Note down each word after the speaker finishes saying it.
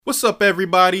What's up,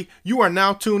 everybody? You are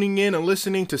now tuning in and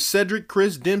listening to Cedric,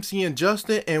 Chris, Dempsey, and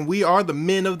Justin, and we are the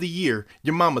Men of the Year,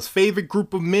 your mama's favorite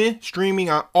group of men, streaming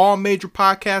on all major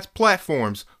podcast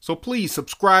platforms. So please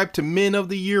subscribe to Men of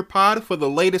the Year Pod for the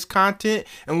latest content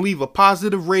and leave a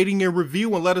positive rating and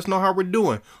review and let us know how we're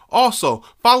doing. Also,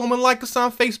 follow and like us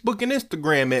on Facebook and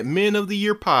Instagram at Men of the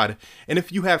Year Pod. And if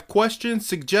you have questions,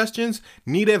 suggestions,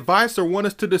 need advice, or want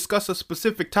us to discuss a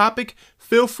specific topic,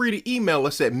 feel free to email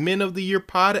us at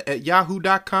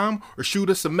menoftheyearpod@yahoo.com or shoot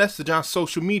us a message on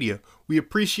social media. We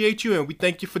appreciate you and we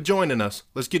thank you for joining us.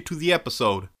 Let's get to the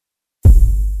episode.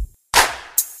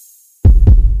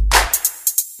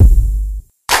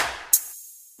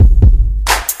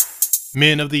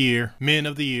 Men of the Year, Men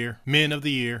of the Year, Men of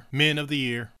the Year, Men of the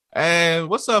Year. Hey,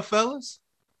 what's up, fellas?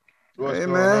 What's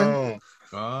going on?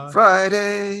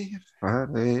 Friday.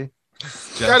 Gotta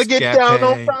get down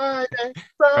on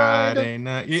Friday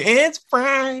night. It's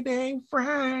Friday.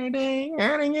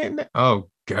 Gotta get down. Oh,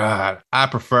 God. I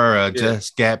prefer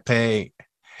just got paid.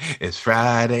 It's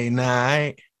Friday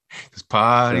night. This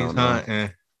party's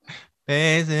hunting.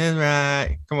 This is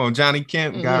right. Come on, Johnny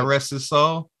Kemp. God rest his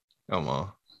soul. Come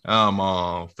on,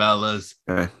 fellas.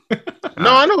 No,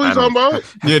 I know who you're talking about.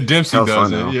 Yeah, Dempsey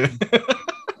does it. Yeah.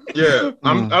 Yeah.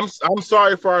 I'm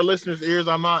sorry for our listeners' ears.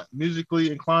 I'm not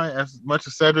musically inclined as much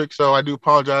as Cedric, so I do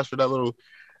apologize for that little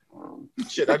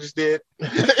shit I just did.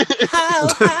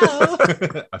 I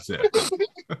said.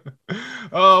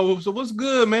 Oh, so what's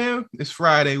good, man? It's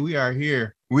Friday. We are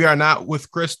here. We are not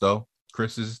with Chris, though.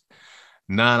 Chris is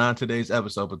not on today's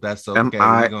episode, but that's okay.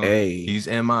 MIA. He's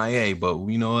MIA, but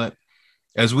you know what?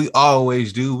 As we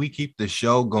always do, we keep the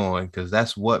show going because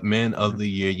that's what Men of the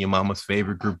Year, your mama's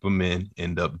favorite group of men,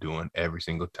 end up doing every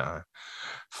single time.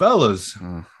 Fellas,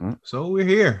 so we're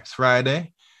here. It's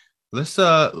Friday. Let's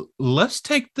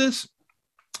take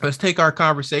our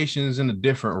conversations in a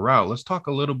different route. Let's talk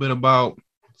a little bit about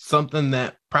something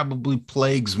that probably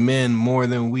plagues men more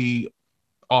than we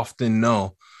often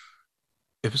know.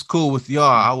 If it's cool with y'all,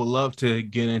 I would love to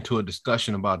get into a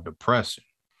discussion about depression.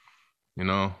 You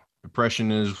know,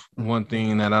 depression is one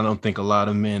thing that I don't think a lot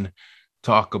of men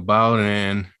talk about.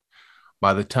 And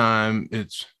by the time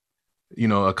it's,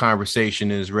 a conversation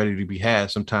is ready to be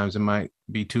had, sometimes it might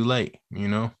be too late,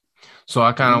 So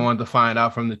I kind of wanted to find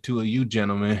out from the two of you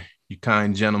gentlemen, you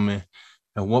kind gentlemen,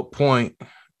 at what point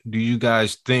do you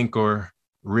guys think or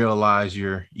realize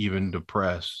you're even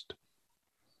depressed?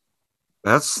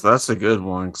 That's a good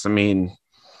one. 'Cause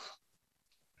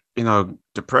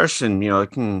depression,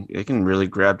 it can really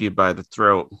grab you by the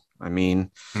throat.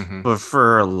 But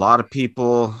for a lot of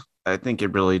people, I think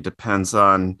it really depends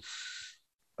on,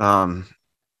 the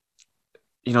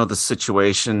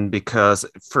situation, because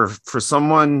for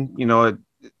someone,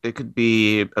 it could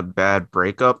be a bad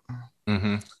breakup.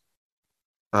 It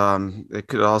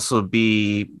could also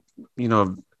be,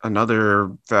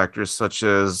 another factor such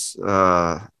as,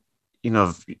 a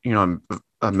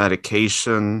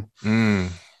medication.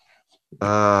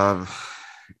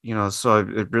 So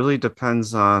it really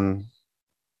depends on,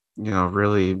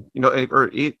 either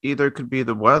it could be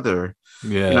the weather.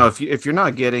 Yeah. If you're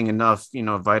not getting enough,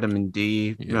 vitamin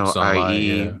D,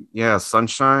 sunlight,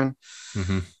 sunshine.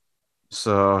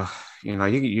 So,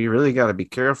 you really got to be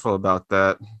careful about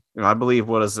that. I believe,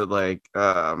 what is it like,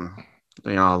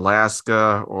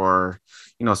 Alaska or,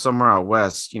 somewhere out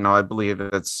west, I believe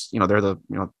it's, they're the,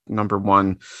 number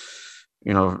one,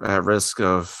 at risk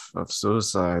of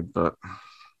suicide. But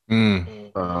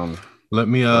let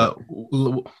me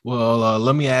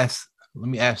ask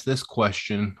this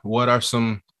question. What are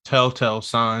some telltale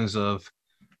signs of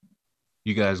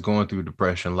you guys going through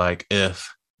depression? Like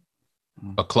if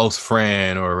a close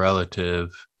friend or a relative,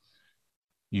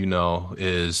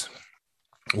 is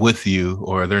with you,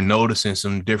 or they're noticing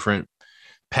some different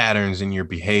patterns in your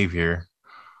behavior,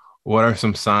 what are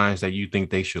some signs that you think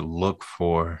they should look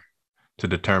for to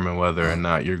determine whether or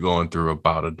not you're going through a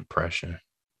bout of depression?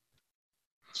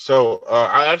 So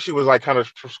I actually was kind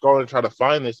of scrolling to try to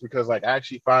find this, because I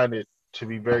actually find it to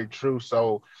be very true.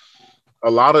 So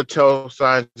a lot of tell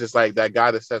signs is like that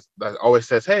guy that always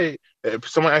says, hey, if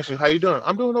someone asks you, how you doing?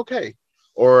 I'm doing okay.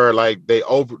 Or they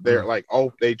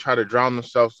try to drown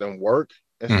themselves in work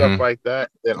and stuff like that.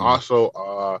 Then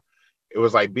also it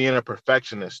was like being a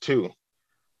perfectionist too.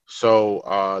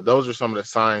 So those are some of the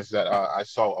signs that I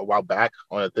saw a while back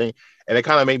on a thing, and it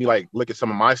kind of made me look at some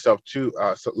of myself too.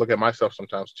 Look at myself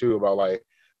sometimes too, about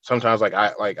sometimes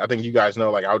I think you guys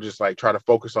know, I'll just try to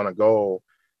focus on a goal,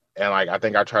 and I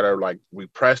think I try to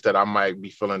repress that I might be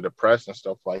feeling depressed and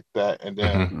stuff like that. And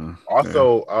then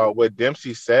also what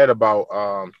Dempsey said about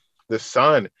the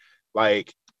sun,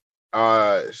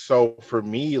 So for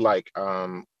me, like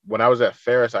when I was at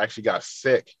Ferris, I actually got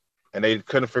sick and they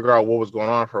couldn't figure out what was going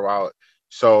on for a while.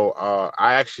 So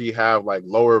I actually have like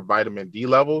lower vitamin D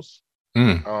levels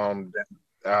Mm.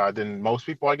 than most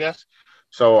people, I guess.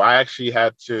 So I actually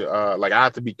had to like I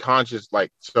had to be conscious,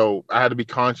 like so I had to be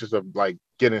conscious of like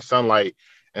getting sunlight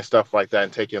and stuff like that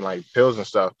and taking like pills and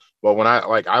stuff. But when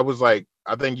I was like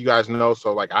I think you guys know,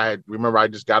 so like I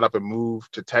just got up and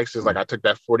moved to Texas. Like I took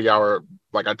that 40-hour,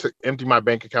 like I took emptied my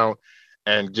bank account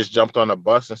and just jumped on a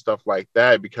bus and stuff like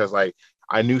that because like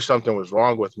I knew something was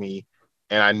wrong with me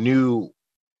and I knew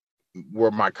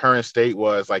where my current state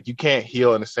was. Like you can't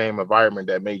heal in the same environment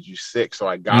that made you sick. So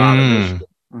I got out of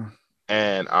Michigan.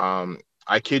 And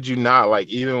I kid you not, like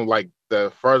even like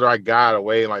the further I got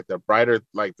away, like the brighter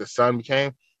like the sun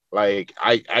became, like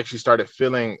I actually started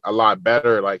feeling a lot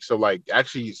better. Like so, like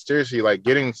actually seriously, like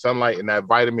getting sunlight and that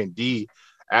vitamin D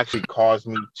actually caused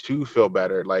me to feel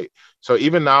better. Like so,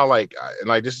 even now, like and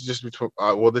like this is just between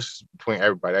this is between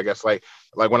everybody, I guess. Like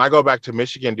when I go back to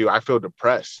Michigan, dude, I feel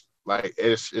depressed. Like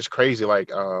it's crazy.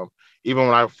 Like even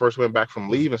when I first went back from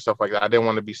leave and stuff like that, I didn't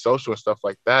want to be social and stuff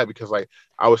like that because like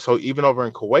I was so even over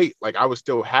in Kuwait, like I was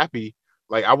still happy.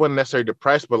 Like I wasn't necessarily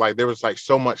depressed, but like there was like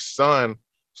so much sun.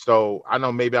 So I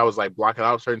know maybe I was like blocking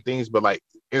out certain things, but like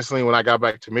instantly when I got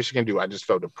back to Michigan, dude, I just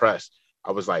felt depressed.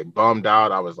 I was like bummed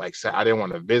out. I was like sad. I didn't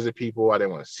want to visit people. I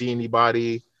didn't want to see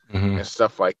anybody and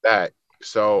stuff like that.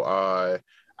 So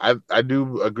I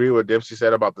do agree with Dempsey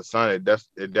said about the sun. It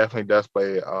definitely does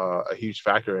play a huge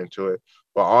factor into it,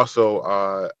 but also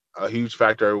a huge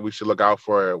factor we should look out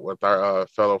for with our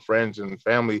fellow friends and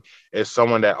family is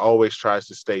someone that always tries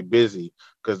to stay busy.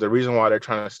 Because the reason why they're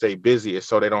trying to stay busy is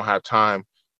so they don't have time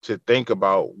to think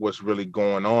about what's really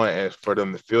going on and for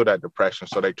them to feel that depression.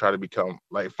 So they try to become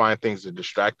like find things to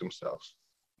distract themselves.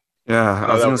 Yeah, I I know was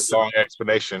that gonna was a say, long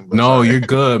explanation. But No, sorry. you're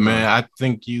good, man. I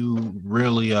think you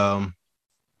really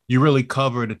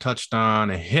covered and touched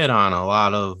on and hit on a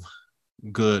lot of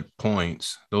good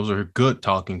points. Those are good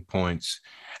talking points.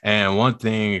 And one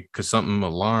thing, because something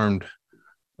alarmed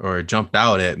or jumped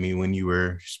out at me when you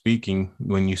were speaking,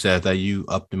 when you said that you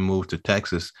up and moved to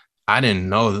Texas. I didn't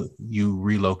know that you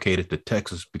relocated to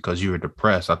Texas because you were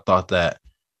depressed. I thought that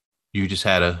you just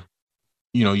had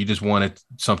you just wanted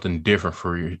something different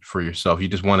for yourself. You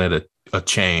just wanted a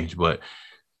change, but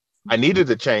I needed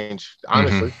to change, Mhm.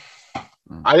 honestly.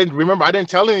 I didn't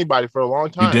tell anybody for a long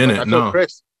You time. Like I didn't told know.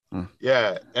 Chris. Mm.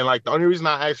 Yeah. And like the only reason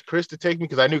I asked Chris to take me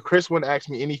because I knew Chris wouldn't ask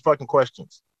me any fucking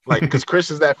questions. Like, because Chris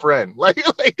is that friend.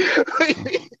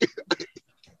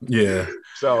 Yeah.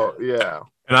 So yeah.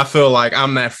 And I feel like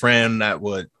I'm that friend that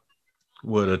would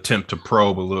attempt to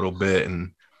probe a little bit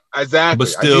and but Exactly. I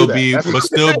do still that. be That's but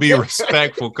still be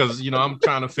respectful because I'm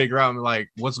trying to figure out like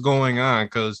what's going on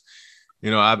because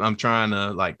I'm trying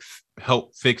to like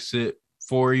help fix it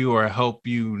for you or help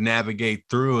you navigate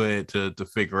through it to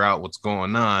figure out what's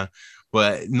going on.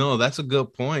 But no, that's a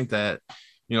good point that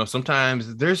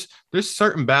sometimes there's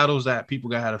certain battles that people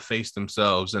got to face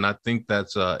themselves, and I think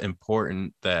that's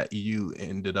important that you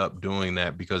ended up doing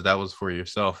that because that was for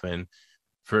yourself. And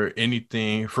for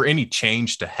any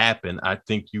change to happen, I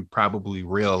think you probably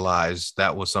realized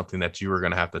that was something that you were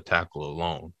going to have to tackle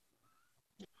alone.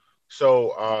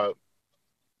 so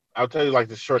I'll tell you like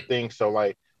the short thing. So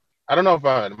like I don't know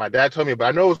if my dad told me, but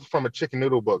I know it's from a chicken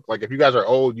noodle book. Like if you guys are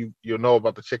old, you'll know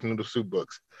about the chicken noodle soup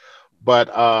books.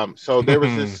 But so there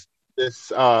was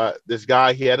this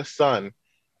guy, he had a son,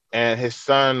 and his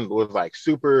son was like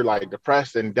super like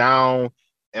depressed and down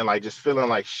and like just feeling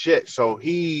like shit. So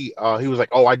he was like,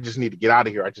 oh, I just need to get out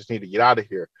of here. I just need to get out of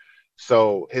here.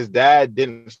 So his dad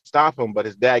didn't stop him, but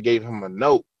his dad gave him a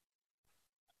note.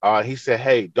 He said,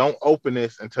 hey, don't open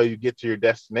this until you get to your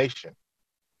destination.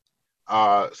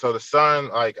 So the son,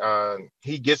 like,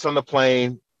 he gets on the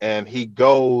plane and he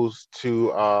goes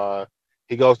to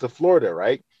Florida,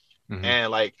 right? Mm-hmm.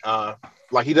 And like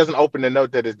he doesn't open the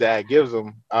note that his dad gives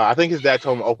him. I think his dad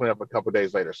told him to open it up a couple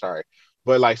days later. Sorry,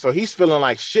 but like so he's feeling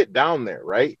like shit down there,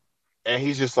 right? And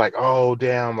he's just like, oh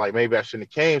damn, like maybe I shouldn't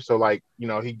have came. So like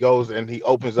he goes and he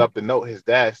opens up the note his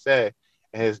dad said,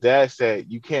 and his dad said,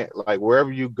 you can't like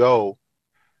wherever you go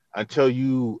until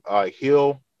you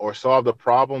heal or solve the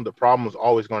problem is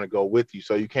always going to go with you.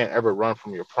 So you can't ever run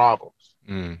from your problems.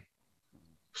 Mm.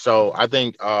 So I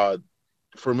think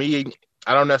for me,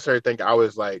 I don't necessarily think I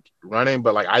was like running,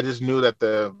 but like I just knew that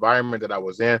the environment that I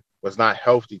was in was not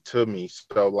healthy to me.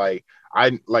 So like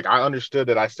I understood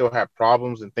that I still had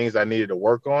problems and things I needed to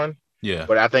work on. Yeah.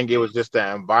 But I think it was just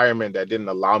the environment that didn't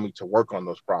allow me to work on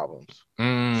those problems.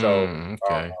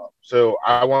 Okay. So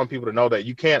I want people to know that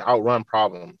you can't outrun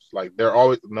problems. Like they're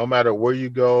always, no matter where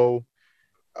you go,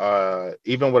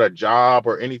 even with a job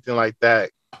or anything like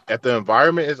that, if the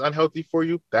environment is unhealthy for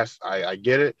you, I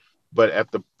get it. But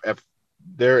if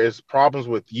there is problems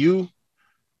with you,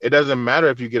 it doesn't matter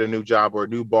if you get a new job or a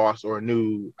new boss or a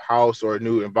new house or a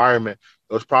new environment.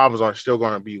 Those problems are still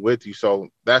going to be with you. So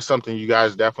that's something you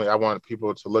guys definitely, I want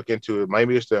people to look into.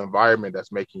 Maybe it's the environment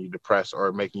that's making you depressed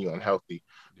or making you unhealthy.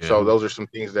 Yeah. So those are some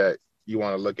things that you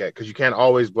want to look at, because you can't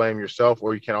always blame yourself,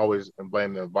 or you can't always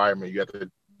blame the environment. You have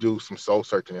to do some soul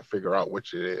searching and figure out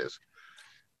which it is.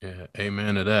 Yeah,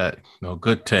 amen to that. No,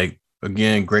 good take.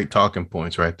 Again, great talking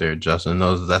points right there, Justin.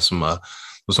 That's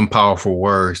some powerful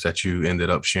words that you ended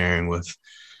up sharing with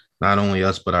not only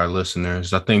us but our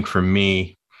listeners. I think for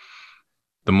me,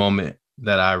 the moment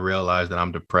that I realized that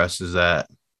I'm depressed is that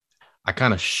I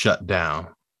kind of shut down.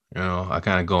 You know, I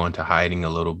kind of go into hiding a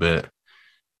little bit.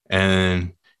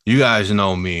 And you guys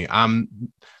know me.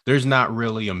 There's not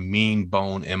really a mean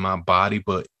bone in my body,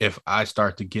 but if I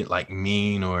start to get like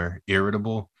mean or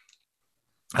irritable,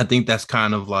 I think that's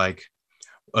kind of like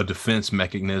a defense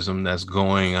mechanism that's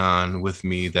going on with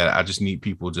me, that I just need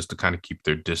people just to kind of keep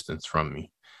their distance from me.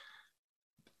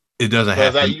 It doesn't So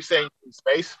have is that to. you saying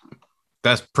space?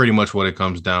 That's pretty much what it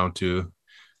comes down to.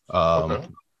 Okay.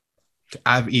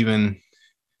 I've even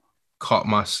caught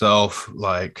myself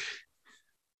like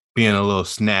being a little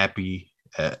snappy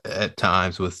at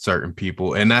times with certain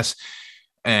people. And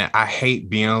I hate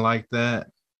being like that.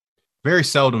 Very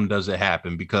seldom does it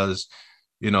happen because,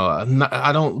 you know,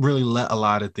 I don't really let a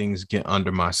lot of things get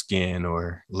under my skin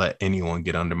or let anyone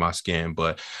get under my skin.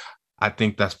 But I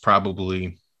think that's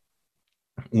probably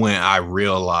when I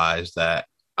realized that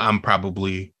I'm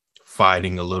probably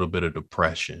fighting a little bit of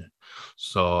depression.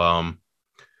 So,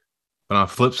 but on the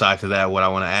flip side to that, what I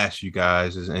want to ask you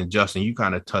guys is, and Justin, you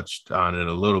kind of touched on it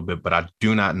a little bit, but I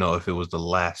do not know if it was the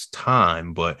last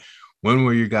time, but when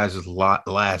were you guys'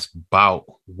 last bout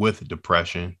with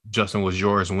depression? Justin, was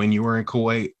yours when you were in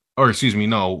Kuwait? Or excuse me,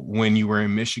 no, when you were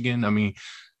in Michigan? I mean,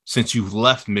 since you've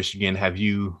left Michigan, have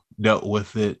you dealt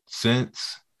with it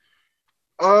since?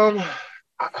 Um,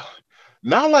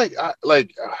 Not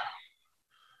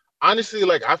honestly,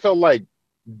 like I felt like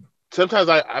sometimes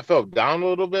I felt down a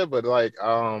little bit, but like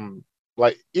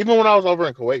even when I was over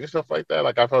in Kuwait and stuff like that,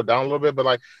 like I felt down a little bit, but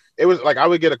like it was like I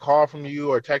would get a call from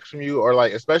you or text from you, or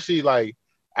like especially like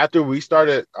after we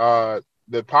started the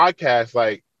podcast,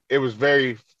 like it was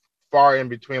very far in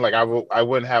between. Like I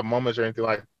wouldn't have moments or anything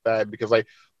like that, because like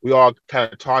we all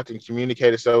kind of talked and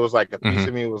communicated. So it was like a piece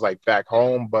of me was like back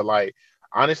home. But like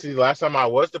honestly, the last time I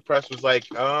was depressed was like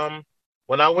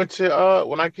when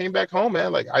I came back home,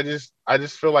 man. Like I just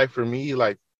feel like for me,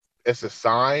 like it's a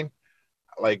sign.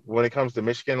 Like when it comes to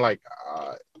Michigan, like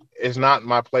it's not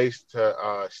my place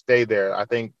to stay there. I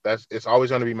think it's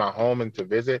always going to be my home and to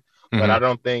visit, but I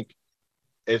don't think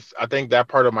I think that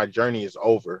part of my journey is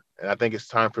over, and I think it's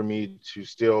time for me to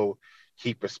still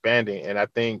keep expanding. And I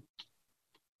think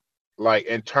like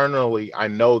internally, I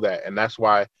know that, and that's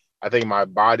why I think my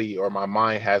body or my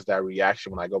mind has that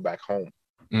reaction when I go back home.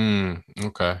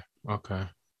 Okay.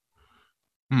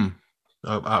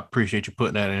 I appreciate you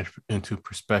putting that into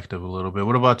perspective a little bit.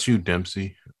 What about you,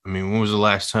 Dempsey? I mean, when was the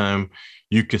last time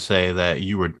you could say that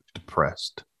you were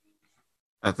depressed?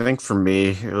 I think for me,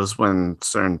 it was when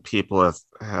certain people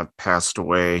have passed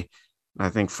away. I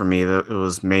think for me, that it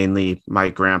was mainly my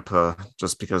grandpa,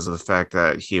 just because of the fact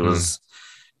that he was,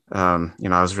 I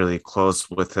was really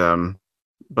close with him,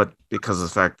 but because of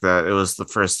the fact that it was the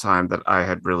first time that I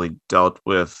had really dealt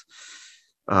with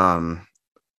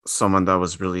someone that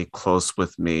was really close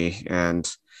with me.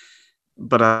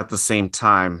 But at the same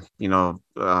time,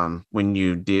 when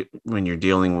you're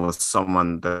dealing with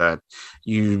someone that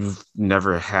you've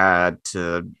never had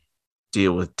to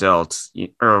deal with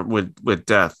with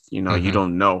death, you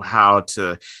don't know how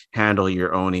to handle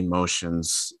your own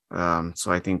emotions.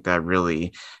 So I think that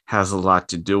really has a lot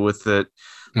to do with it.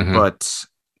 But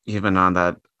even on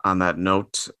that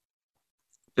note,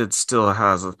 it still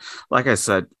has, like I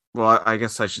said, well, I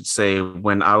guess I should say,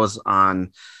 when I was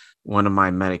on one of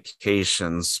my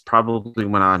medications, probably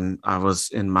when I was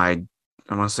in I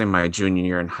want to say my junior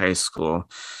year in high school,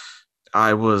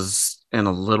 I was in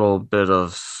a little bit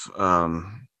of,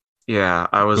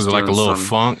 I was like a little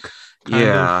funk?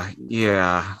 Yeah.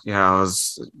 I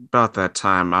was about that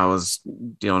time. I was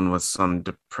dealing with some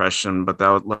depression, but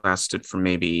that lasted for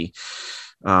maybe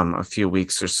a few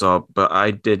weeks or so. But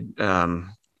I did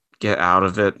get out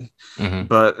of it.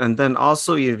 And then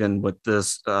also, even with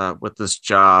this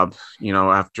job,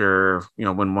 after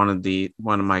when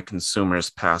one of my consumers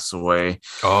passed away.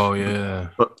 Oh yeah.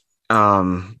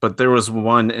 But there was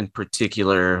one in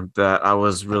particular that I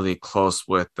was really close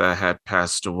with that had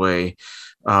passed away.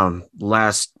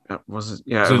 Last was it?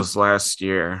 Yeah, So it was last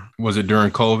year. was it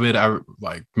during COVID? I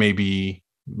like maybe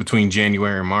between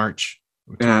January and March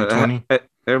of Yeah, 2020,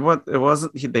 it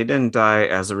wasn't. They didn't die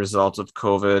as a result of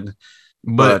COVID,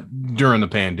 but but during the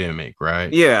pandemic,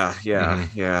 right? yeah, Hmm.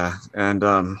 yeah. And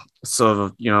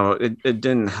so it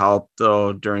didn't help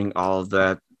though during all of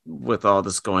that with all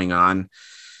this going on.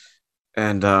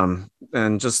 And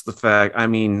just the fact, I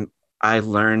mean, I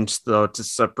learned though to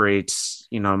separate,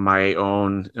 my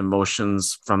own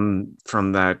emotions from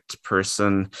that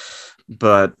person.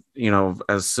 But,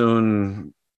 as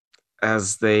soon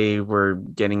as they were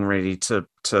getting ready to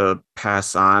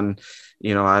pass on,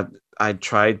 I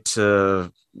tried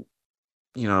to,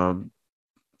 you know,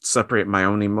 separate my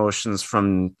own emotions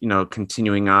from,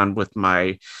 continuing on with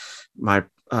my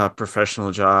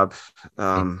professional job.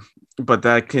 But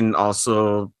that can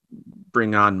also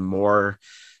bring on more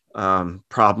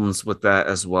problems with that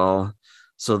as well.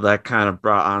 So that kind of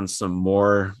brought on some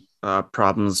more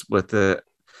problems with it.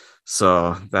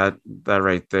 So that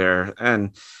right there,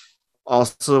 and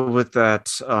also with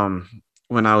that,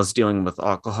 when I was dealing with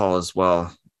alcohol as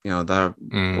well, that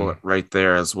Mm. right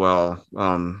there as well.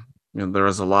 There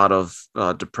was a lot of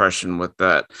depression with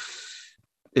that.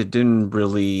 It didn't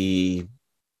really,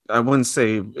 I wouldn't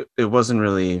say it wasn't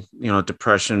really,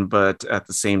 depression, but at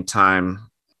the same time,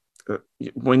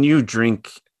 when you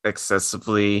drink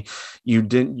excessively,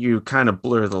 you kind of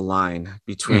blur the line Hmm.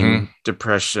 between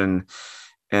depression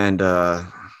and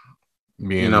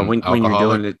Being when you're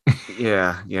alcoholic. doing it.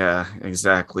 Yeah,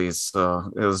 exactly.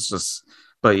 So it was just,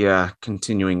 but yeah,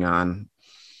 continuing on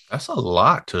That's a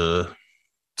lot to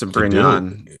to to bring deal.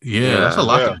 on. Yeah, that's a Yeah.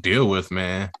 lot to Yeah. deal with,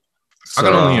 man. I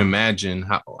can only So imagine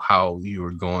how you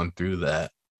were going through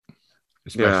that,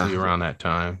 yeah, especially around that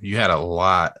time. You had a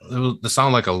lot. It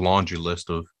sounded like a laundry list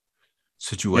of yeah,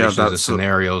 situations and that's what,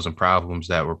 scenarios and problems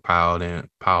that were piled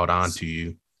onto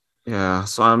you. yeah.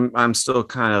 So I'm still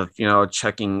kind of,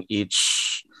 checking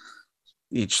each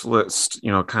list,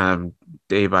 kind of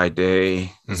day by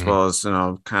day, as Hmm. well as,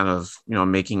 kind of,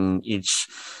 making each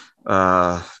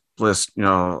uh list,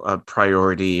 a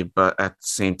priority, but at the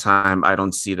same time, I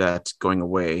don't see that going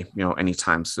away,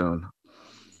 anytime soon.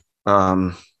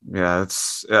 Um, yeah,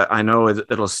 I know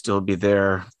it'll still be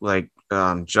there. Like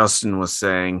Justin was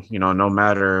saying, no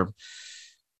matter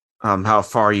how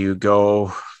far you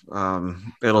go,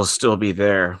 it'll still be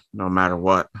there no matter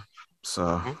what.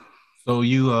 So, Mhm. So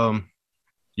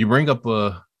you bring up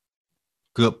a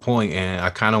good point, and I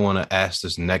kind of want to ask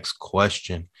this next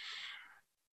question.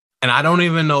 And I don't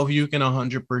even know if you can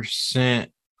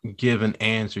 100% give an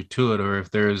answer to it or if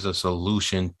there is a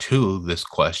solution to this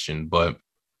question, but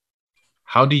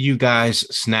how do you guys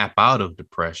snap out of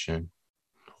depression?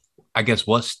 I guess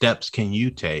what steps can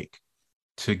you take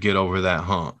to get over that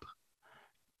hump?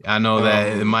 I know that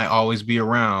it Um, might always be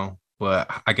around, but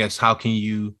I guess how can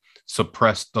you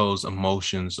suppress those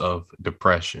emotions of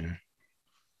depression?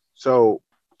 so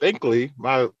thankfully,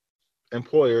 my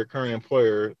current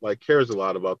employer, like cares a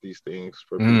lot about these things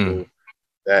for Mm, people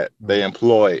that they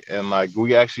employ, and like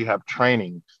we actually have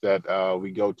trainings that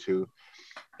we go to,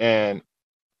 and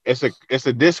it's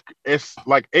a disc. It's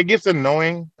like it gets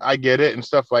annoying. I get it and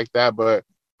stuff like that, but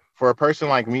for a person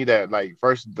like me that like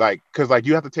first like because like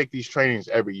you have to take these trainings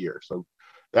every year, so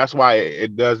that's why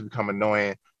it does become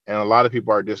annoying. And a lot of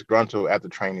people are disgruntled at the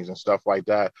trainings and stuff like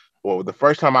that. Well, the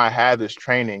first time I had this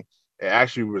training, it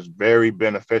actually was very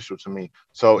beneficial to me.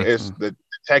 So it's mhm. the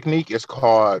technique is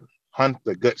called hunt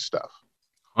the good stuff.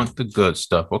 hunt the good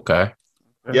stuff. Okay.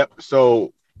 Yep.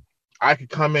 So I could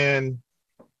come in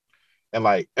and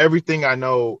like everything I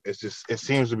know is just it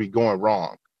seems to be going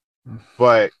wrong.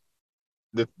 But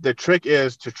the trick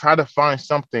is to try to find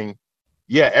something.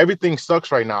 Yeah, everything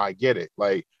sucks right now. I get it.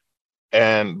 Like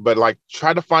but like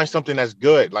try to find something that's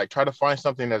good. Like try to find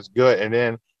something that's good, and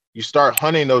then you start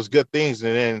hunting those good things,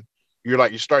 and then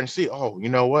you're starting to see, oh, you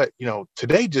know what?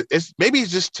 Today just it's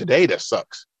just today that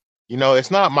sucks.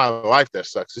 It's not my life that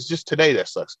sucks. It's just today that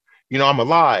sucks. I'm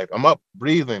alive. I'm up,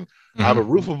 breathing. I have a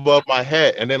Mm-hmm. roof above my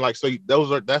head, and then like so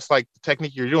that's like the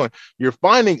technique you're doing. You're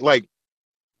finding like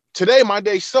today my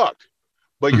day sucked,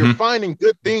 but you're Mm-hmm. finding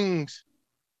good things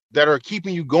that are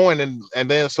keeping you going, and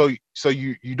then so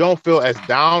you don't feel as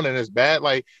down and as bad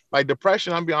like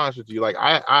depression. I'll be honest with you, like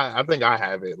I think I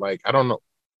have it. Like I don't know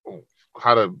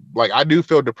how to, like I do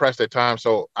feel depressed at times,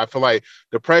 so I feel like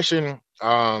depression.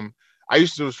 I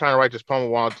used to was trying to write this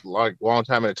poem a long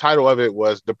time, and the title of it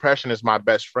was "Depression is My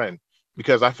Best Friend,"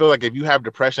 because I feel like if you have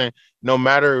depression, no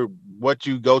matter what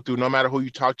you go through, no matter who you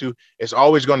talk to, it's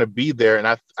always going to be there, and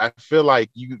I feel like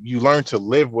you learn to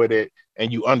live with it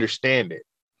and you understand it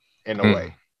in a Mm.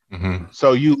 way. Mm-hmm.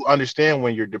 So you understand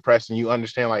when you're depressed, and you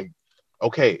understand like,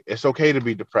 okay, it's okay to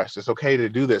be depressed. It's okay to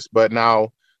do this. But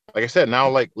now, like I said, now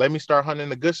like let me start hunting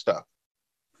the good stuff.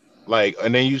 Like,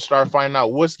 and then you start finding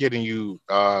out what's getting you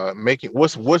making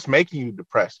what's making you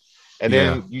depressed. And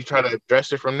Yeah. then you try to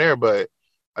address it from there. But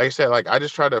like I said, like I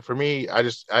just try to, for me, I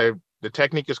the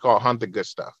technique is called hunt the good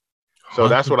stuff. So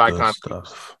that's what I kind of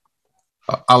stuff.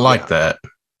 I like that.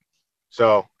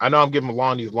 So I know I'm giving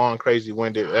along these long, crazy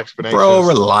winded explanations. Bro,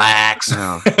 relax.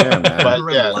 No, yeah, man.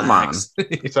 But yeah, Relax.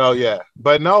 so yeah,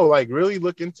 but no, like really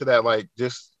look into that. Like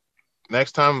just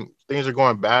next time things are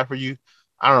going bad for you,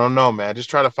 I don't know, man. Just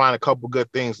try to find a couple good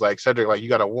things. Like Cedric, like you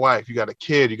got a wife, you got a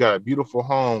kid, you got a beautiful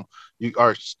home, you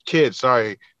are kids.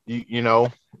 Sorry, you know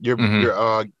you're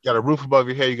got a roof above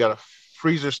your head, you got a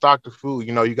freezer stocked of food.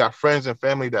 You know you got friends and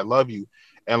family that love you,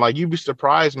 and like you'd be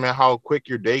surprised, man, how quick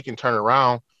your day can turn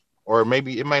around. Or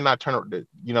maybe it might not turn.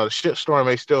 You know, the shit storm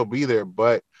may still be there,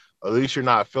 but at least you're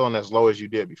not feeling as low as you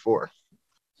did before.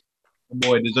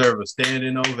 Boy deserve a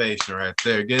standing ovation right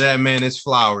there. Give that man his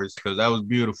flowers, because that was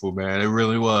beautiful, man. It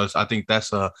really was. I think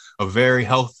that's a very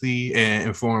healthy and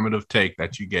informative take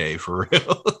that you gave, for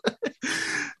real.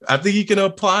 I think you can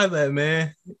apply that,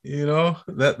 man. You know,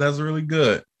 that's really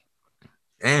good.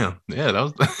 Damn. Yeah, that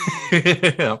was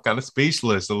I'm kind of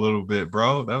speechless a little bit,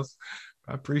 bro.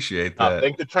 I appreciate that.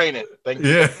 Thank the training. He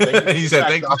said,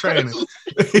 thank the training.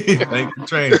 Thank the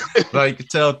training. Like, you can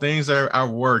tell things are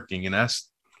working, and that's,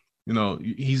 you know,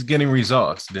 he's getting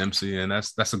results, Dempsey, and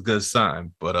that's a good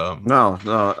sign. But no,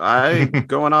 I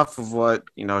going off of what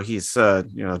he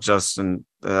said, Justin,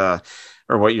 or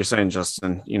what you're saying,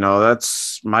 Justin.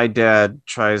 That's my dad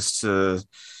tries to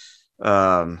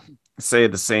say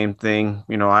the same thing.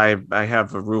 I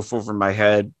have a roof over my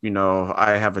head.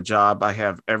 I have a job. I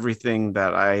have everything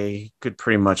that I could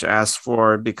pretty much ask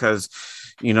for, because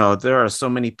there are so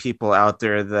many people out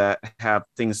there that have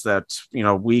things that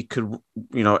we could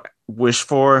wish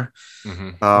for,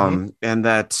 and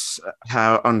that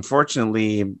have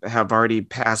unfortunately have already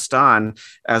passed on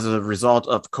as a result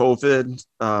of COVID.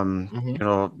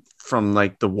 From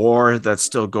like the war that's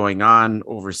still going on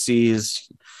overseas.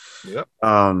 Yep.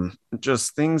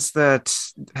 Just things that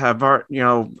have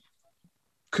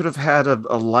could have had a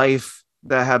life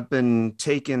that have been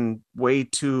taken way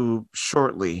too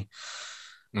shortly.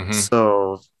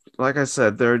 So, like I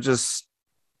said, they're just,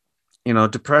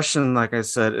 depression, like I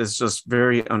said, is just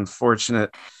very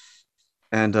unfortunate.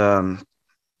 And,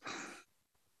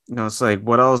 it's like,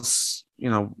 what else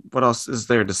is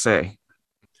there to say?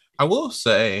 I will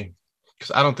say,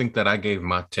 because I don't think that I gave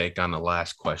my take on the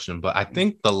last question, but I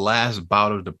think the last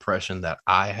bout of depression that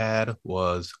I had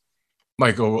was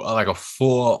like a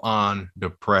full-on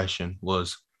depression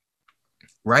was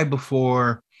right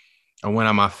before I went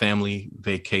on my family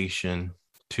vacation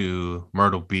to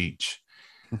Myrtle Beach.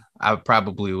 I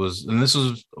probably was, and this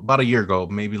was about a year ago,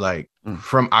 maybe like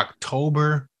from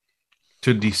October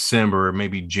to December,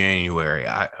 maybe January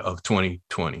of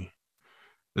 2020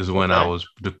 is when I was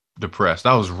depressed.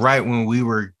 That was right when we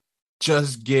were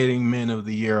just getting Men of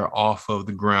the Year off of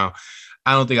the ground.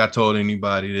 I don't think I told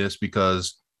anybody this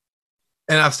because,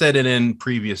 and I've said it in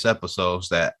previous episodes,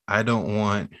 that I don't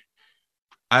want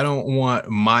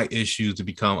my issues to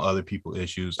become other people's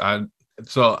issues.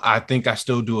 So I think I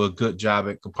still do a good job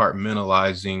at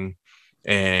compartmentalizing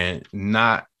and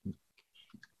not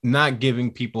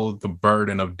giving people the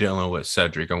burden of dealing with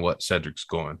Cedric and what Cedric's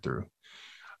going through.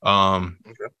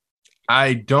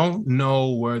 I don't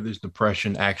know where this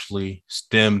depression actually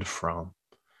stemmed from.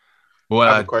 Well,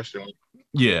 I have a question.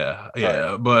 Yeah.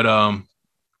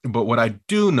 But what I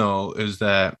do know is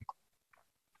that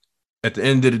at the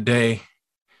end of the day,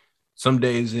 some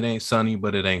days it ain't sunny,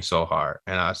 but it ain't so hard.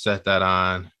 And I said that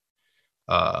on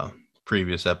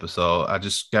previous episode. I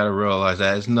just got to realize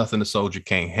that it's nothing a soldier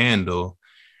can't handle,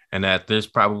 and that there's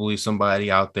probably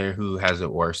somebody out there who has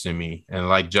it worse than me. And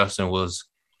like Justin was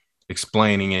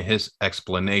explaining in his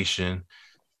explanation,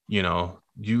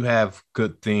 you have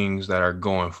good things that are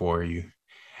going for you.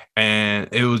 And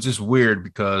it was just weird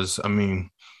because, I mean,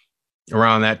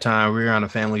 around that time we were on a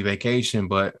family vacation,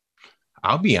 but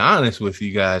I'll be honest with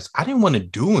you guys, I didn't want to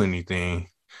do anything.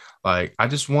 Like, I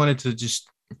just wanted to just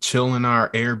chill in our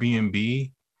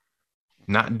Airbnb,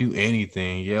 not do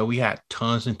anything. Yeah, we had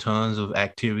tons and tons of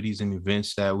activities and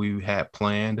events that we had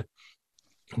planned,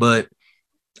 but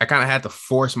I kind of had to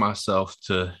force myself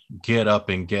to get up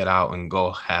and get out and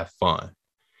go have fun.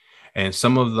 And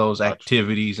some of those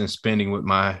activities and spending with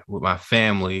my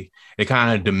family, it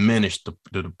kind of diminished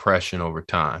the depression over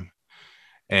time.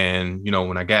 And,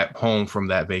 when I got home from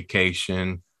that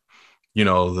vacation,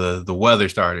 the weather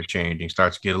started changing,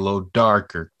 starts to get a little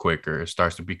darker quicker, it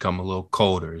starts to become a little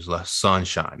colder, there's less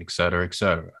sunshine, et cetera, et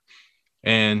cetera.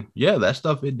 And yeah, that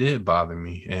stuff, it did bother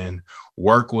me. And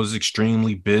work was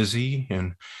extremely busy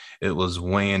and it was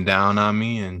weighing down on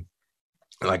me. And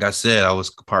like I said, I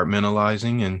was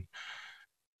compartmentalizing and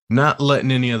not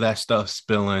letting any of that stuff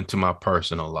spill into my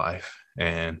personal life.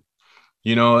 And,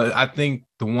 I think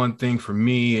the one thing for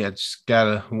me, it's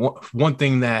one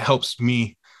thing that helps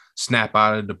me snap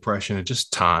out of depression is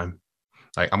just time.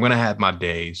 Like, I'm going to have my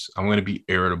days. I'm going to be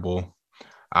irritable.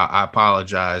 I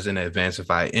apologize in advance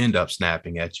if I end up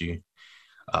snapping at you.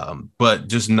 But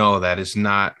just know that it's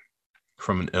not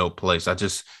from an ill place. I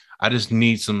just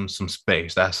need some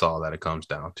space. That's all that it comes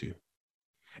down to.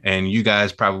 And you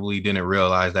guys probably didn't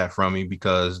realize that from me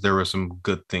because there were some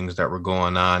good things that were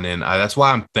going on. And that's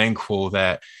why I'm thankful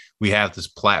that we have this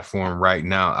platform right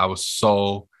now. I was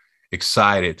so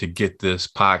excited to get this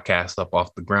podcast up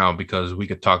off the ground because we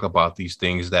could talk about these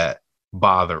things that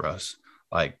bother us.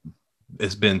 Like,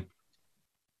 it's been,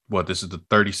 this is the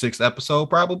 36th episode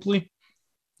probably.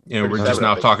 And we're just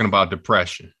now talking about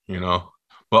depression,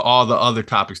 but all the other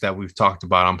topics that we've talked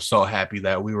about, I'm so happy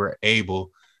that we were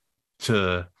able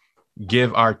to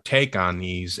give our take on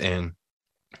these and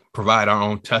provide our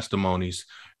own testimonies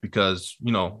because,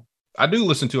 I do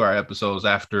listen to our episodes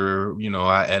after,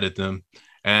 I edit them,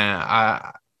 and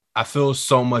I feel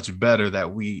so much better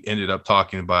that we ended up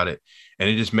talking about it. And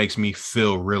it just makes me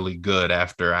feel really good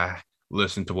after I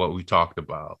listen to what we talked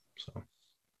about. So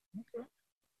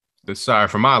sorry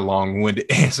for my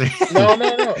long-winded answer. No,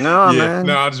 man.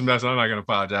 No, I'm just messing. I'm not gonna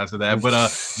apologize for that. But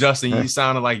Justin, you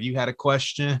sounded like you had a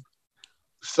question.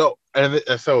 So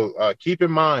keep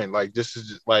in mind, like, this is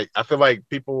just, like, I feel like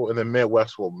people in the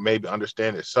Midwest will maybe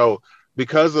understand it. So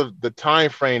because of the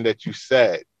time frame that you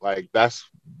said, like, that's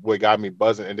what got me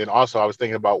buzzing. And then also I was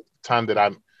thinking about the time that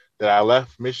I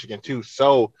left Michigan too.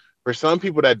 So for some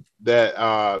people that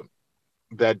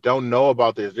don't know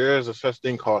about this, there is a such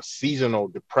thing called seasonal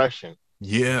depression.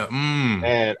 Yeah.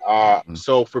 And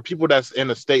so for people that's in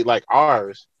a state like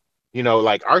ours,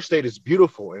 like, our state is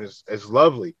beautiful and it's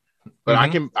lovely. But I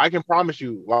can promise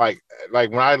you, like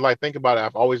when I think about it,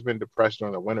 I've always been depressed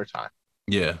during the wintertime.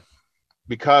 Yeah.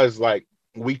 Because, like,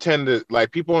 we tend to,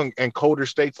 like, people in colder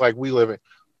states like we live in,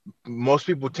 most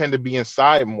people tend to be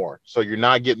inside more. So you're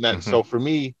not getting that. So for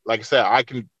me, like I said, I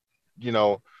can,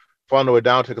 funnel it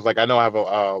down to, because, like, I know I have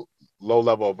a low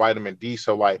level of vitamin D.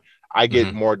 So, like, I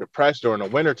get more depressed during the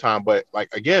wintertime. But,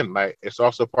 like, again, like, it's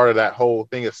also part of that whole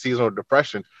thing of seasonal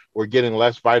depression. We're getting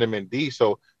less vitamin D.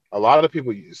 So a lot of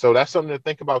people, so that's something to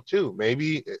think about too.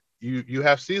 Maybe you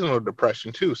have seasonal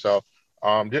depression too. So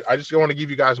I just want to give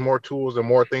you guys more tools and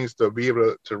more things to be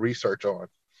able to research on.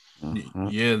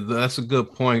 Yeah, that's a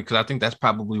good point, because I think that's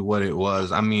probably what it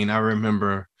was. I mean, I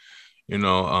remember,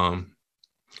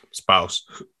 spouse,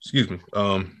 excuse me,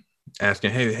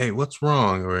 asking, hey, what's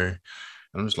wrong? Or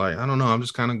I'm just like, I don't know. I'm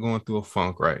just kind of going through a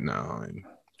funk right now and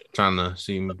trying to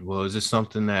see, well, is this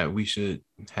something that we should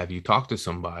have you talk to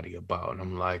somebody about? And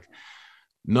I'm like,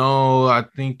 no, I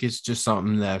think it's just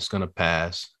something that's going to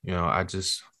pass.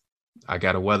 I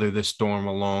got to weather this storm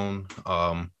alone.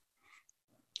 And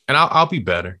I'll be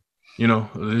better.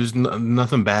 There's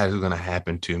nothing bad is going to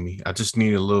happen to me. I just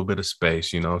need a little bit of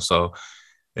space, so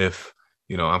if,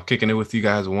 I'm kicking it with you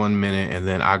guys 1 minute and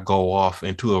then I go off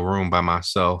into a room by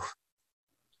myself,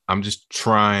 I'm just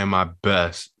trying my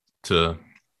best to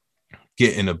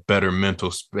get in a better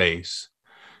mental space.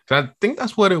 I think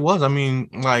that's what it was. I mean,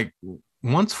 like,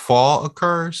 once fall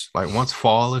occurs, like once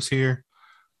fall is here,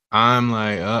 I'm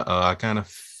like, I kind of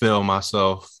feel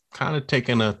myself kind of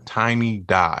taking a tiny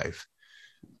dive.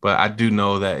 But I do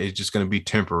know that it's just going to be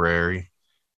temporary.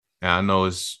 And I know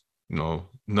it's,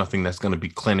 nothing that's going to be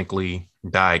clinically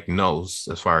diagnosed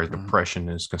as far as depression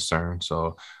is concerned.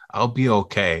 So I'll be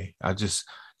okay. You just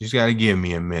got to give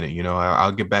me a minute.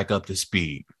 I'll get back up to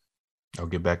speed. I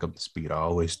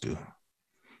always do.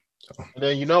 So. And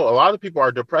then, a lot of people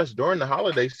are depressed during the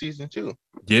holiday season too.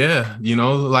 Yeah.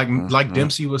 Like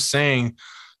Dempsey was saying,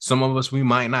 some of us, we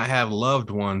might not have loved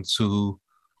ones who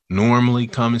normally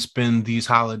come and spend these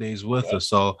holidays with us.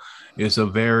 So it's a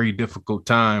very difficult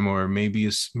time, or maybe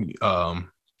it's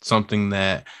something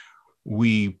that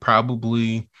we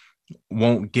probably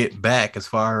won't get back as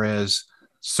far as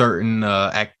certain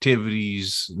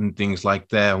activities and things like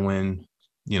that when,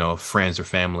 friends or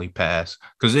family pass.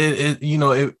 Because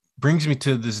it brings me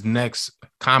to this next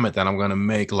comment that I'm going to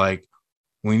make. Like,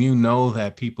 when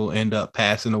that people end up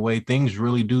passing away, things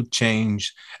really do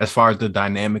change as far as the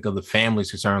dynamic of the family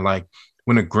is concerned. Like,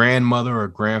 when a grandmother or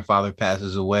grandfather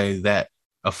passes away, that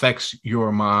affects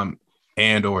your mom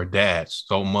and or dad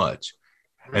so much.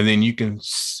 And then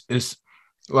it's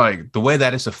like the way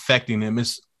that it's affecting them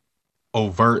is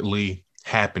overtly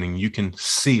happening. You can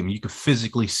see them. You can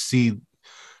physically see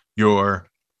your,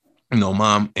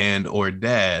 mom and or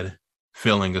dad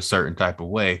feeling a certain type of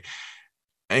way.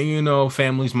 And,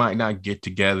 families might not get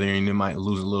together and they might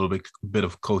lose a little bit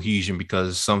of cohesion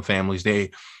because some families,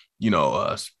 they,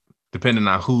 depending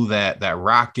on who that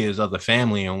rock is of the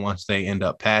family. And once they end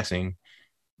up passing,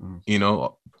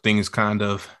 things kind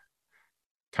of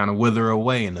wither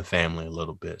away in the family a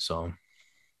little bit. So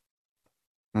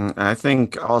I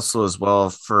think also as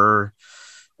well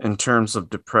in terms of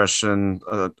depression,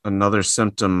 another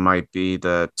symptom might be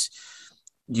that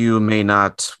you may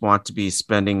not want to be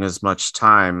spending as much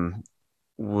time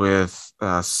with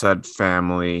said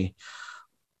family,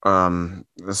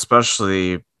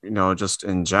 especially, just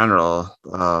in general.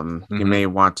 You may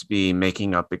want to be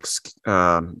making up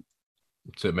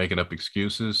making up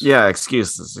excuses. Yeah,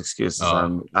 excuses.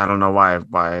 Oh. I don't know why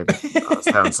I was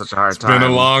having such a hard time. It's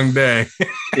been a long day.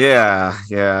 yeah,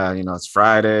 it's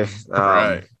Friday.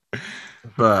 Right.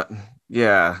 But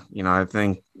yeah, I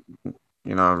think,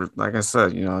 like I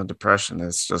said, depression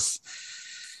is just,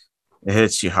 it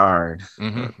hits you hard.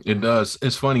 Mm-hmm. It does.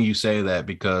 It's funny you say that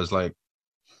because like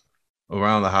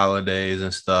around the holidays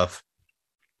and stuff,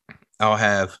 I'll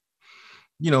have,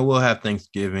 we'll have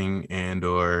Thanksgiving and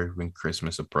or when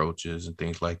Christmas approaches and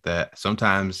things like that.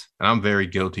 Sometimes, and I'm very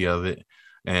guilty of it,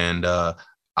 and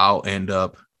I'll end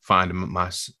up finding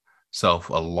myself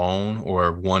alone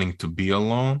or wanting to be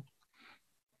alone.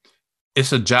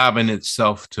 It's a job in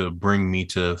itself to bring me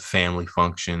to family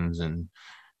functions and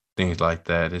things like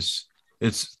that. It's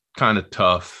kind of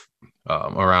tough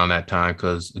around that time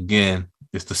because, again,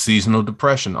 it's the seasonal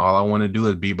depression. All I want to do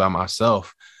is be by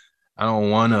myself. I don't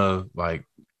want to like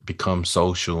become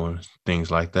social and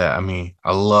things like that. I mean,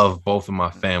 I love both of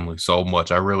my families so much.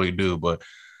 I really do. But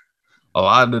a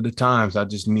lot of the times I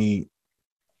just need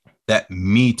that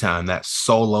me time, that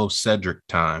solo Cedric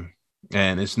time.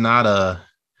 And it's not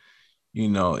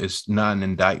it's not an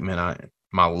indictment on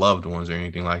my loved ones or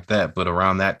anything like that. But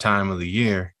around that time of the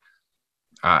year,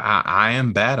 I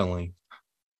am battling,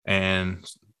 and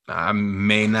I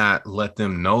may not let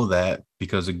them know that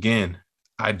because, again,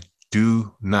 I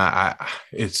do not.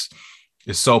 It's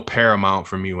so paramount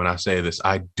for me when I say this.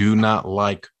 I do not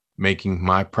like making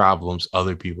my problems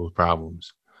other people's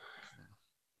problems.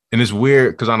 And it's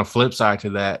weird because on the flip side to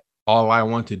that, all I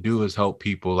want to do is help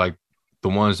people, like the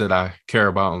ones that I care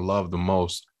about and love the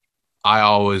most. I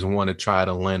always want to try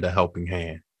to lend a helping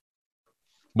hand.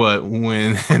 But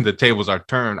when the tables are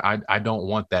turned, I don't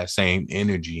want that same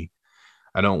energy.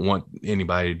 I don't want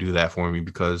anybody to do that for me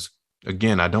because,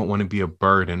 again, I don't want to be a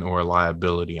burden or a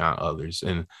liability on others.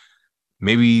 And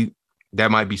maybe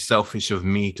that might be selfish of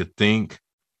me to think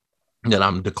that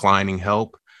I'm declining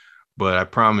help, but I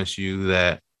promise you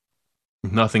that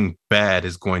nothing bad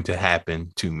is going to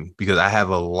happen to me because I have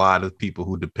a lot of people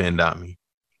who depend on me.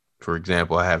 For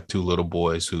example, I have 2 little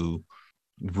boys who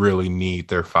really need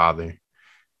their father.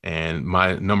 And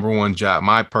my number one job,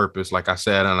 my purpose, like I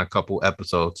said on a couple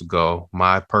episodes ago,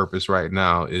 my purpose right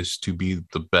now is to be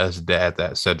the best dad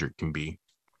that Cedric can be.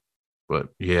 But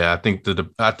yeah, I think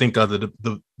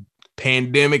the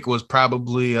pandemic was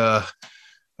probably a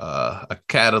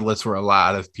catalyst for a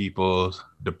lot of people's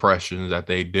depressions that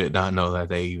they did not know that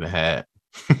they even had.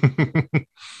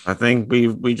 I think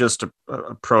we just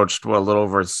approached a little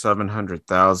over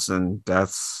 700,000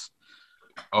 deaths.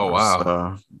 Oh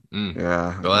wow!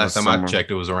 Yeah. The last time I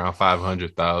checked, it was around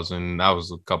 500,000. That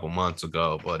was a couple months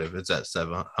ago. But if it's at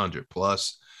 700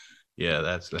 plus, yeah,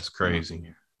 that's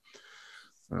crazy.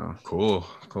 So cool.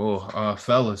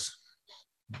 Fellas,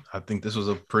 I think this was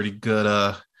a pretty good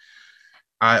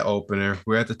eye opener.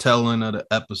 We're at the tail end of the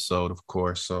episode, of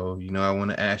course. So I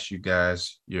want to ask you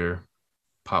guys your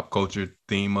pop culture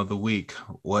theme of the week.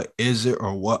 What is it,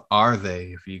 or what are they?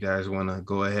 If you guys want to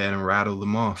go ahead and rattle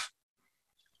them off.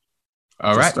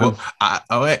 All right. Well,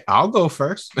 I'll go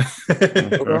first.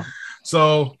 Okay.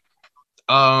 So,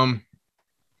 I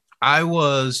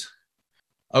was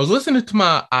listening to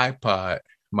my iPod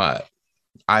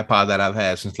that I've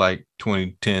had since like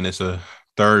 2010. It's a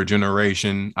 3rd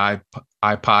generation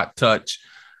iPod Touch.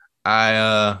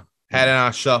 I had it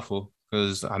on shuffle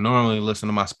because I normally listen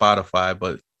to my Spotify,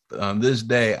 but this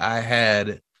day I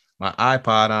had my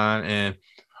iPod on, and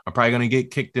I'm probably gonna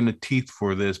get kicked in the teeth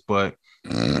for this, but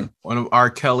one of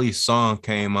R. Kelly's song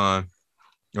came on,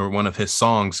 or one of his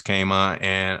songs came on,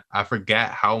 and I forgot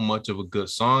how much of a good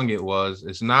song it was.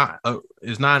 It's not an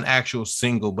actual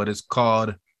single, but it's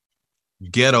called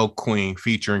Ghetto Queen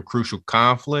featuring Crucial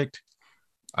Conflict.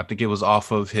 I think it was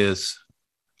off of his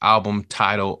album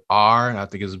titled R. And I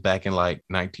think it was back in like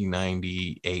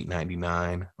 1998,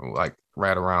 99, like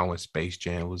right around when Space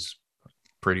Jam was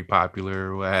pretty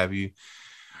popular or what have you.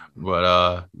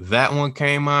 But that one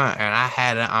came on and I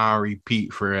had it on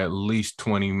repeat for at least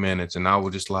 20 minutes. And I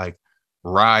was just like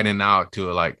riding out to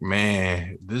it like,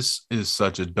 man, this is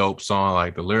such a dope song.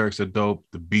 Like the lyrics are dope.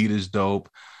 The beat is dope,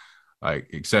 like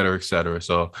et cetera, et cetera.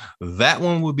 So that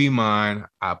one would be mine.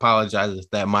 I apologize if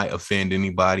that might offend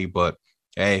anybody, but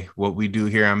hey, what we do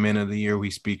here on Men of the Year,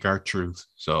 we speak our truth.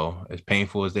 So as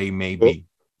painful as they may be,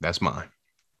 that's mine.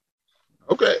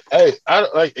 Okay. Hey, I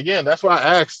like again, that's why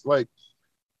I asked. Like,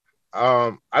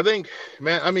 I think,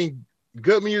 man, I mean,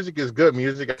 good music is good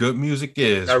music. Good music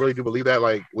is. I really do believe that.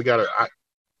 Like, we gotta,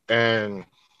 like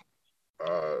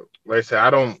I said, I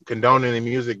don't condone any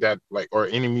music that like, or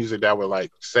any music that would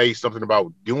like say something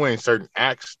about doing certain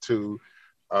acts to,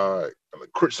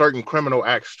 certain criminal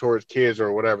acts towards kids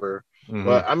or whatever. Mm-hmm.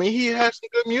 But I mean, he has some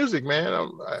good music, man.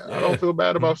 I don't feel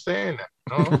bad about saying that.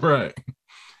 You know? Right.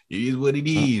 It is what it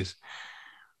is.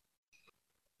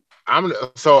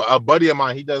 So a buddy of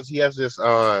mine, he has this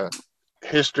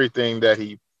history thing that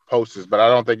he posts, but I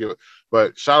don't think it.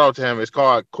 But shout out to him. It's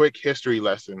called Quick History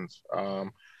Lessons.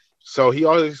 So he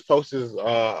always posts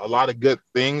a lot of good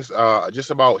things,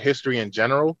 just about history in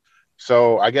general.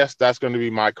 So I guess that's going to be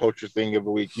my culture thing of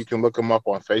the week. You can look him up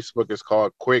on Facebook. It's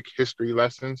called Quick History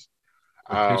Lessons.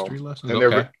 History lessons. And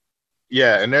okay.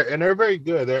 They're very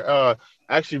good. They're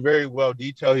actually very well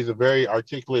detailed. He's a very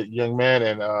articulate young man,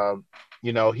 and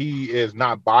you know, he is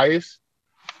not biased.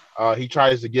 He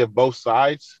tries to give both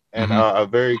sides and a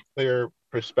very clear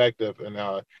perspective.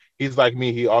 And he's like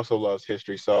me. He also loves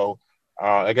history. So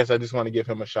I guess I just want to give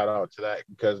him a shout out to that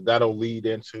because that'll lead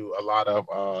into a lot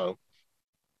of,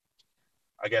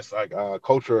 I guess, like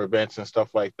culture events and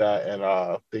stuff like that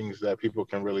and things that people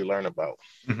can really learn about.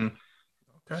 Mm-hmm.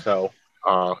 Okay. So,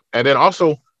 and then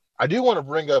also, I do want to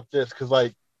bring up this because,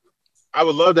 like, I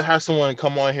would love to have someone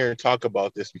come on here and talk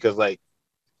about this because, like,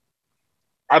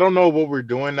 I don't know what we're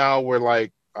doing now. We're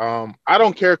like, I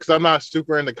don't care because I'm not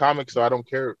super into comics, so I don't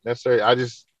care necessarily. I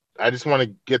just want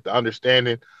to get the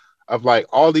understanding of like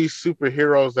all these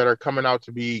superheroes that are coming out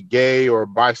to be gay or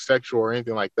bisexual or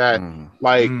anything like that.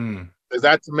 Is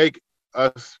that to make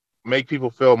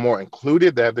people feel more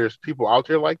included that there's people out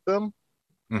there like them?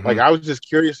 Mm-hmm. Like, I was just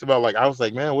curious about, like, I was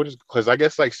like, man, what is, because I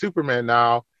guess like Superman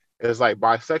now is like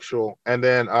bisexual. And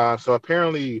then, so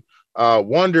apparently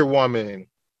Wonder Woman,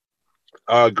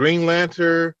 Green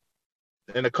Lantern,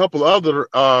 and a couple other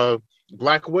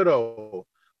Black Widow,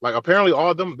 like apparently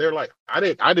all of them, they're like, I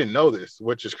didn't know this,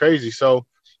 which is crazy. So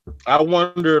I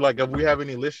wonder, like, if we have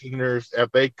any listeners, if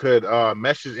they could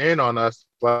message in on us,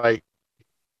 like,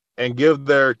 and give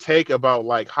their take about,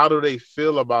 like, how do they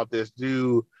feel about this?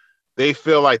 Do they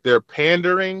feel like they're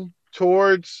pandering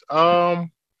towards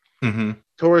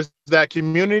towards that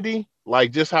community?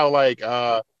 Like, just how, like,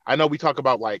 I know we talk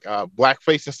about like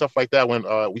blackface and stuff like that when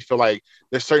we feel like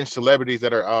there's certain celebrities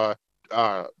that are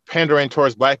pandering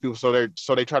towards Black people, so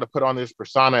they try to put on this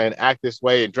persona and act this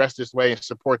way and dress this way and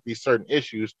support these certain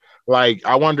issues. Like,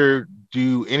 I wonder,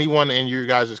 do anyone in your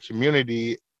guys'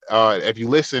 community, if you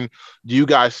listen, do you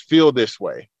guys feel this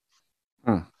way?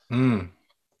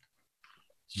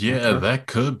 Yeah, that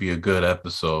could be a good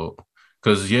episode.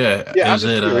 Because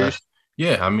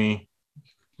I mean,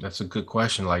 that's a good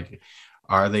question. Like,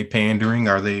 are they pandering?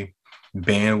 Are they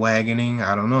bandwagoning?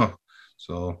 I don't know.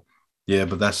 So yeah,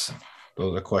 but those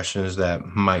are questions that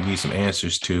might need some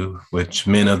answers to, which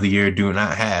Men of the Year do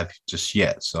not have just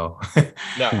yet. So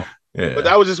no. Yeah. But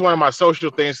that was just one of my social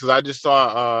things because I just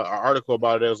saw an article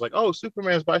about it. It was like, oh,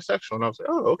 Superman's bisexual. And I was like,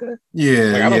 oh, okay.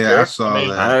 Yeah, like, I saw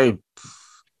that.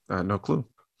 I had no clue.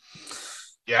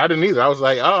 Yeah, I didn't either. I was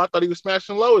like, oh, I thought he was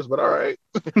smashing Lois, but all right.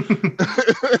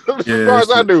 As far as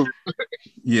I knew.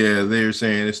 Yeah, they're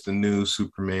saying it's the new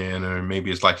Superman, or maybe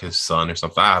it's like his son or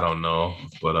something. I don't know.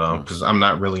 But because I'm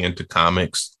not really into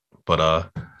comics.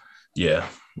 But yeah,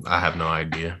 I have no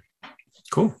idea.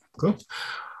 Cool. All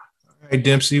right,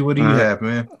 Dempsey, what do you have,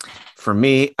 man? For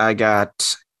me, I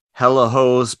got Hella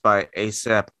Hoes by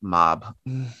ASAP Mob.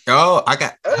 Oh, I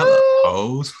got Hella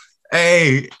Hoes.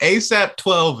 Hey, ASAP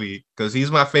 12y, because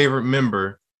he's my favorite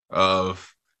member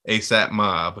of ASAP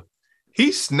Mob.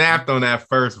 He snapped on that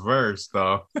first verse,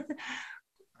 though.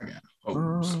 I got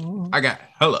hoes. I got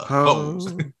hella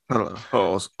hoes. Hella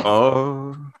hoes.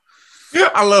 Oh.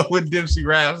 I love when Dempsey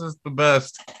raps. It's the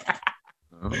best.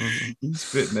 He's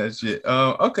spitting that shit.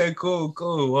 Okay,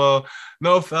 cool.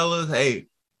 No, fellas. Hey,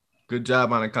 good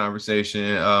job on the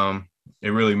conversation. It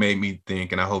really made me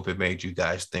think, and I hope it made you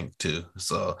guys think too.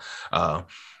 So,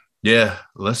 yeah,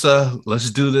 let's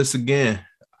do this again.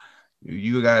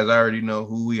 You guys already know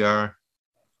who we are.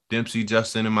 Dempsey,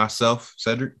 Justin, and myself,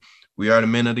 Cedric. We are the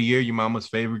men of the year, your mama's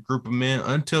favorite group of men.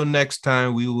 Until next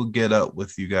time, we will get up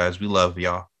with you guys. We love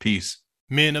y'all. Peace.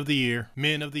 Men of the year,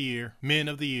 men of the year, men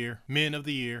of the year, men of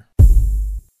the year.